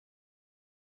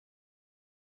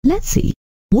 Let's see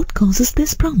what causes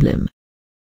this problem.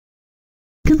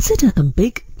 Consider a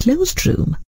big closed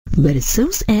room where a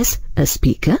source S, a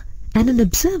speaker, and an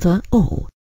observer O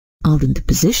are in the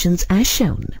positions as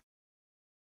shown.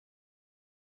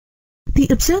 The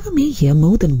observer may hear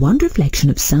more than one reflection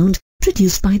of sound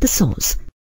produced by the source.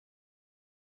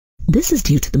 This is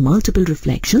due to the multiple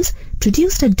reflections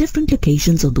produced at different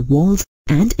locations on the walls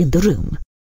and in the room.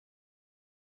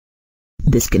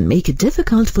 This can make it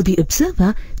difficult for the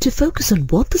observer to focus on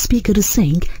what the speaker is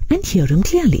saying and hear him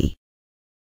clearly.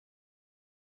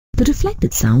 The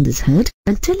reflected sound is heard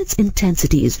until its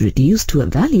intensity is reduced to a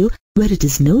value where it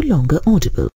is no longer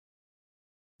audible.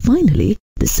 Finally,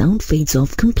 the sound fades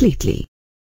off completely.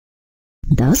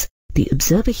 Thus, the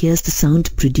observer hears the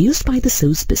sound produced by the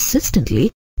source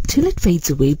persistently till it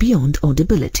fades away beyond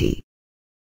audibility.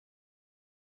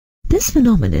 This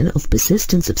phenomenon of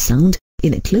persistence of sound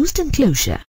in a closed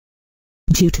enclosure,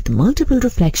 due to the multiple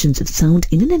reflections of sound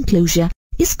in an enclosure,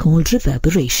 is called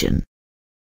reverberation.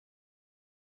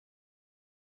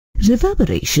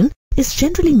 Reverberation is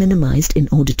generally minimized in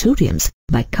auditoriums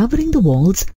by covering the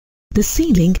walls, the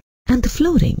ceiling, and the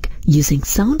flooring using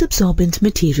sound-absorbent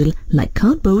material like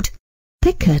cardboard,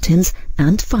 thick curtains,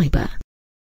 and fiber.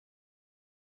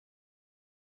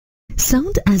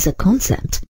 Sound as a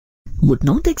concept would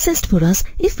not exist for us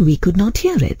if we could not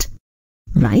hear it,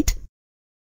 right?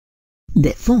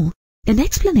 Therefore, an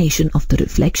explanation of the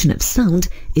reflection of sound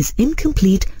is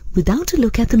incomplete without a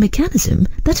look at the mechanism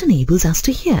that enables us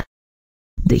to hear,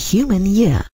 the human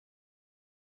ear.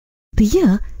 The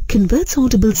ear converts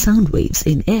audible sound waves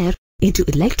in air into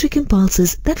electric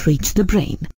impulses that reach the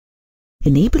brain,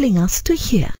 enabling us to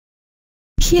hear.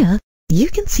 Here, you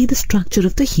can see the structure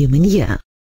of the human ear.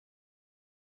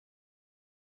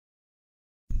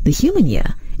 The human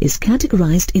ear is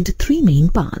categorized into three main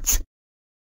parts: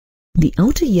 the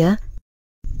outer ear,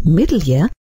 middle ear,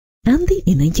 and the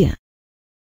inner ear.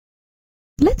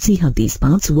 Let's see how these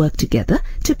parts work together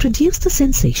to produce the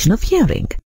sensation of hearing.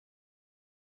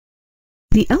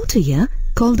 The outer ear,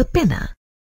 called the pinna,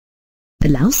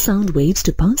 allows sound waves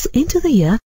to pass into the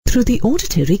ear through the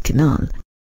auditory canal.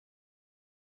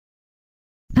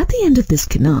 At the end of this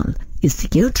canal is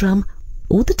the eardrum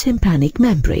or the tympanic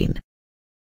membrane.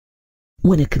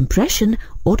 When a compression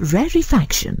or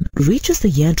rarefaction reaches the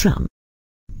eardrum,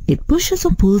 it pushes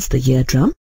or pulls the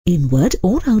eardrum inward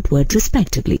or outward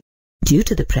respectively due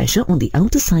to the pressure on the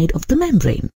outer side of the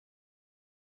membrane.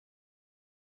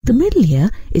 The middle ear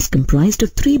is comprised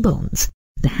of three bones: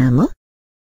 the hammer,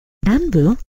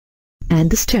 anvil,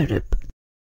 and the stirrup.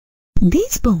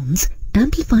 These bones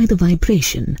amplify the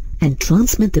vibration and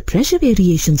transmit the pressure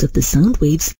variations of the sound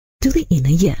waves to the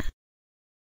inner ear.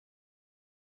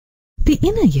 The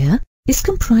inner ear is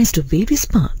comprised of various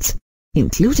parts,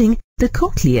 including the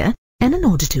cochlea and an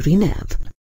auditory nerve.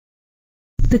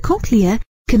 The cochlea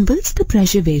converts the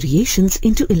pressure variations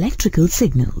into electrical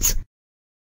signals.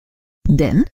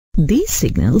 Then, These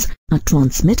signals are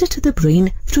transmitted to the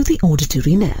brain through the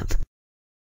auditory nerve.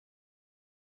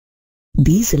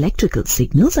 These electrical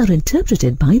signals are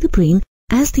interpreted by the brain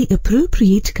as the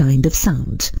appropriate kind of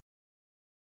sound.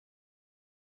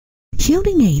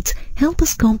 Hearing aids help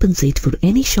us compensate for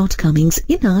any shortcomings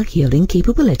in our hearing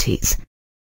capabilities.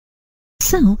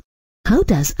 So, how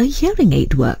does a hearing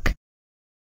aid work?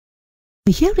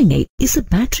 A hearing aid is a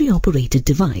battery-operated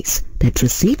device that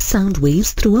receives sound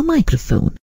waves through a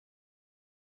microphone.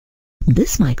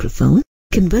 This microphone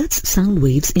converts sound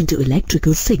waves into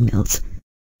electrical signals,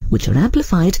 which are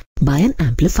amplified by an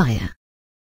amplifier.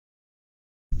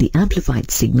 The amplified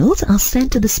signals are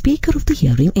sent to the speaker of the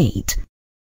hearing aid.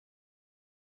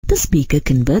 The speaker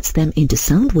converts them into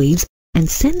sound waves and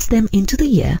sends them into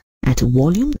the ear at a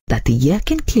volume that the ear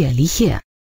can clearly hear.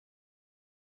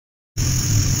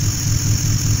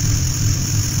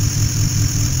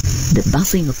 The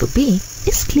buzzing of a bee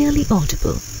is clearly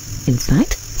audible. In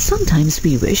fact, sometimes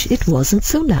we wish it wasn't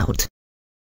so loud.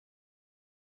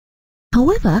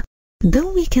 However,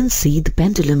 though we can see the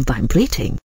pendulum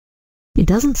vibrating, it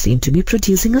doesn't seem to be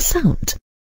producing a sound.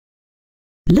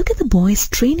 Look at the boys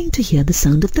training to hear the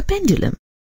sound of the pendulum.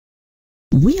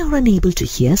 We are unable to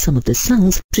hear some of the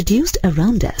sounds produced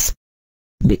around us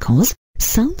because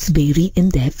sounds vary in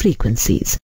their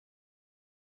frequencies.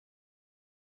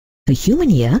 A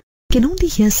human ear can only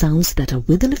hear sounds that are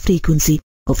within a frequency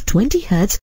of 20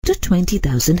 Hz to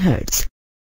 20,000 Hz.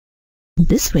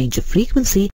 This range of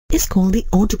frequency is called the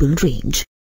audible range.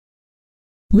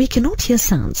 We cannot hear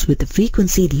sounds with a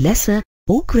frequency lesser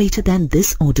or greater than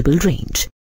this audible range.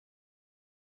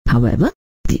 However,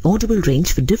 the audible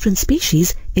range for different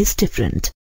species is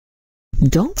different.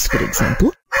 Dogs, for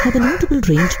example, have an audible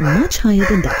range much higher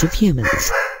than that of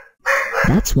humans.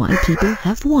 That's why people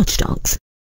have watchdogs.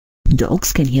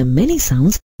 Dogs can hear many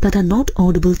sounds that are not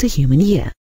audible to human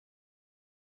ear.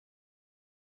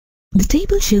 The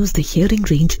table shows the hearing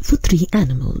range for 3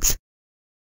 animals.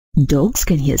 Dogs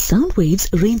can hear sound waves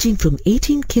ranging from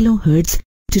 18 kHz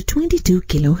to 22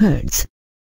 kHz.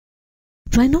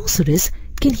 Rhinoceros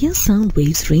can hear sound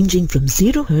waves ranging from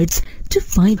 0 Hz to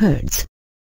 5 Hz.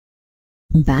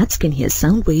 Bats can hear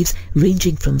sound waves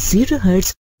ranging from 0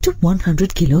 Hz to 100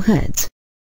 kHz.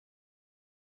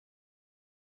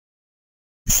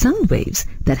 Sound waves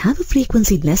that have a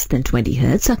frequency less than 20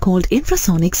 Hz are called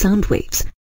infrasonic sound waves.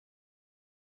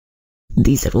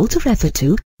 These are also referred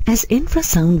to as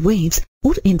infrasound waves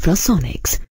or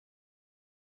infrasonics.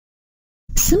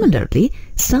 Similarly,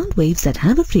 sound waves that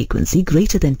have a frequency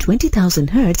greater than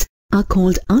 20,000 Hz are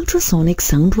called ultrasonic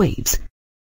sound waves.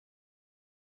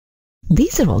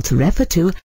 These are also referred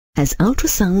to as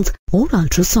ultrasounds or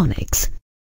ultrasonics.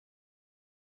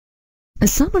 A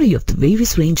summary of the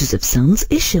various ranges of sounds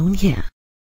is shown here.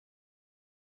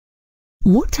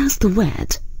 What does the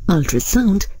word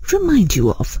ultrasound remind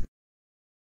you of?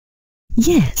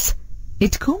 Yes,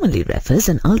 it commonly refers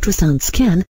an ultrasound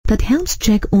scan that helps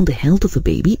check on the health of a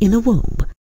baby in a womb.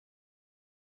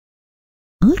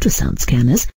 Ultrasound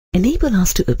scanners enable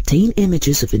us to obtain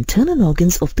images of internal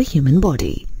organs of the human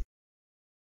body.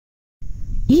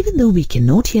 Even though we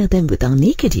cannot hear them with our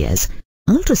naked ears,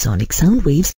 ultrasonic sound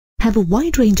waves have a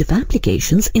wide range of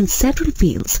applications in several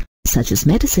fields, such as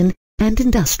medicine and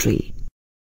industry.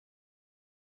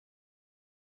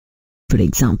 For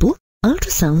example,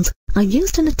 ultrasounds are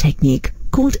used in a technique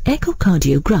called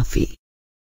echocardiography.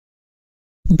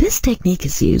 This technique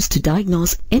is used to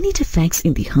diagnose any defects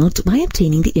in the heart by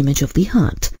obtaining the image of the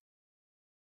heart.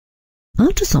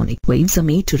 Ultrasonic waves are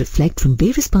made to reflect from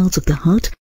various parts of the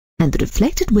heart, and the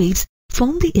reflected waves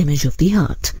form the image of the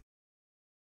heart.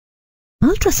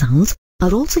 Ultrasounds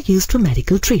are also used for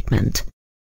medical treatment.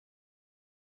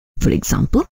 For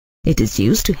example, it is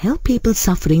used to help people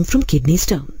suffering from kidney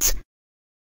stones.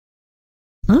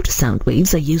 Ultrasound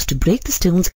waves are used to break the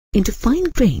stones into fine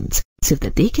grains so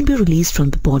that they can be released from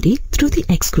the body through the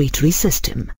excretory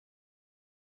system.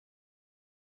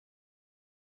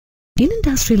 In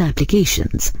industrial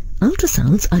applications,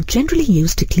 ultrasounds are generally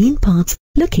used to clean parts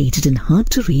located in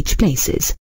hard-to-reach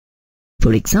places.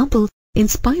 For example, in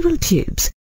spiral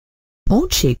tubes,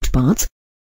 odd-shaped parts,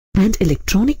 and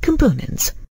electronic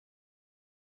components.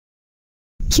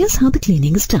 Here's how the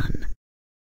cleaning is done.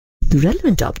 The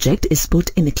relevant object is put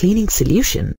in a cleaning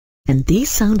solution, and these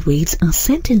sound waves are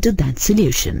sent into that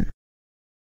solution.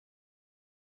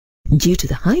 Due to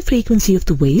the high frequency of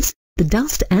the waves, the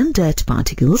dust and dirt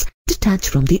particles detach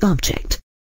from the object,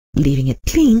 leaving it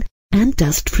clean and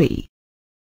dust-free.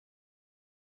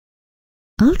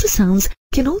 Ultrasounds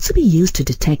can also be used to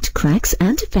detect cracks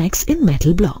and defects in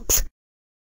metal blocks.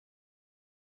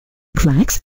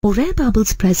 Cracks or air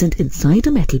bubbles present inside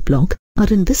a metal block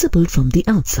are invisible from the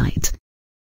outside.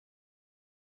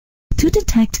 To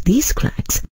detect these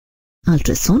cracks,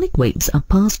 ultrasonic waves are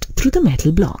passed through the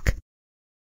metal block,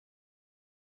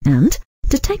 and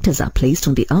detectors are placed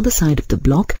on the other side of the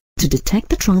block to detect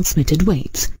the transmitted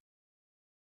waves.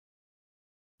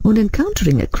 On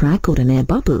encountering a crack or an air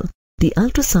bubble, the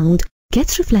ultrasound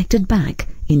gets reflected back,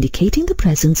 indicating the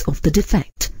presence of the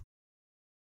defect.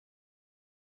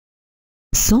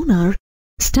 Sonar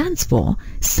stands for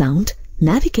Sound,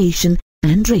 Navigation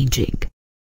and Ranging.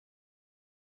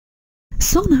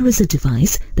 Sonar is a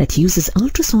device that uses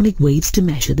ultrasonic waves to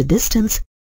measure the distance,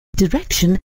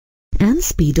 direction and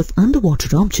speed of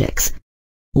underwater objects,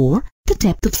 or the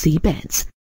depth of sea beds.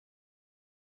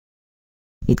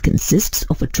 It consists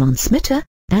of a transmitter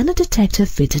and a detector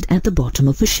fitted at the bottom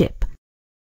of a ship.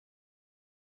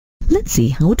 Let's see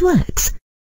how it works.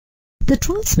 The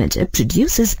transmitter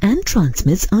produces and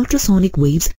transmits ultrasonic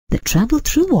waves that travel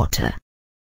through water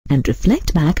and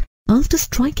reflect back after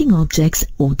striking objects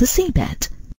or the seabed.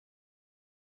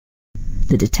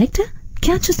 The detector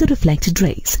catches the reflected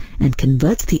rays and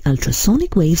converts the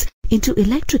ultrasonic waves into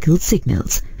electrical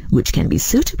signals, which can be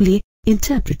suitably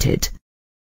interpreted.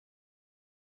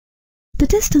 The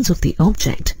distance of the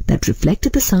object that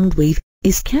reflected the sound wave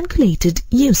is calculated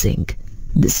using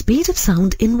the speed of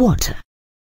sound in water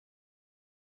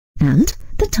and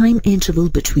the time interval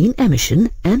between emission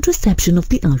and reception of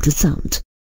the ultrasound.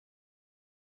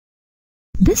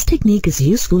 This technique is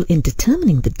useful in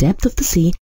determining the depth of the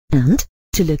sea and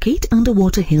to locate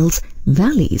underwater hills,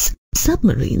 valleys,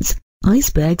 submarines,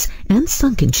 icebergs and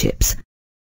sunken ships.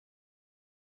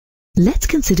 Let's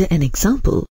consider an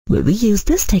example where we use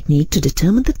this technique to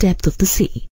determine the depth of the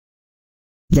sea.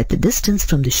 Let the distance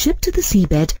from the ship to the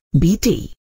seabed be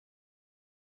d.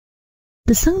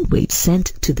 The sound wave sent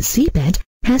to the seabed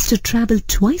has to travel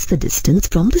twice the distance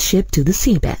from the ship to the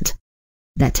seabed.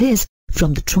 That is,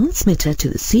 from the transmitter to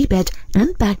the seabed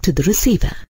and back to the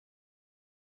receiver.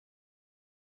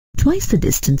 Twice the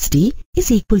distance d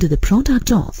is equal to the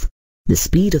product of the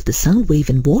speed of the sound wave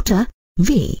in water,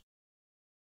 v,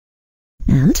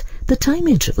 and the time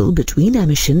interval between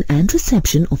emission and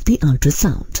reception of the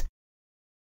ultrasound.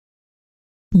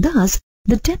 Thus,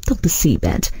 the depth of the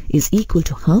seabed is equal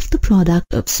to half the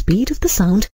product of speed of the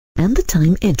sound and the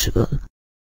time interval.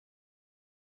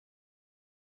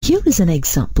 Here is an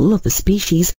example of a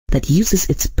species that uses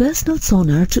its personal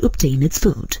sonar to obtain its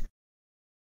food.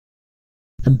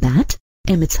 A bat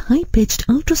emits high-pitched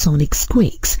ultrasonic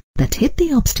squeaks that hit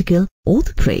the obstacle or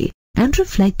the prey and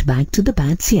reflect back to the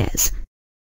bat's ears.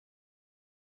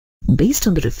 Based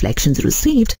on the reflections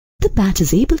received, the bat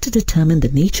is able to determine the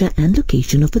nature and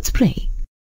location of its prey.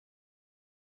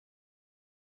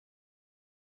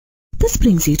 This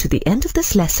brings you to the end of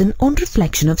this lesson on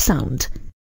reflection of sound.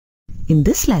 In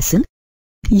this lesson,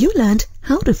 you learned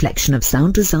how reflection of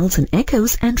sound results in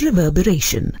echoes and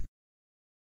reverberation.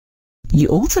 You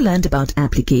also learned about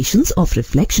applications of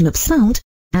reflection of sound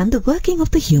and the working of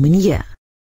the human ear.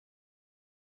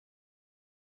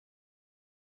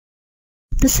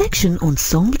 The section on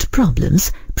solved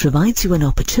problems provides you an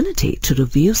opportunity to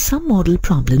review some model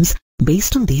problems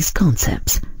based on these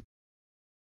concepts.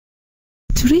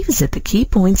 To revisit the key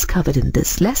points covered in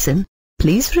this lesson,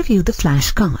 please review the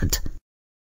flashcard.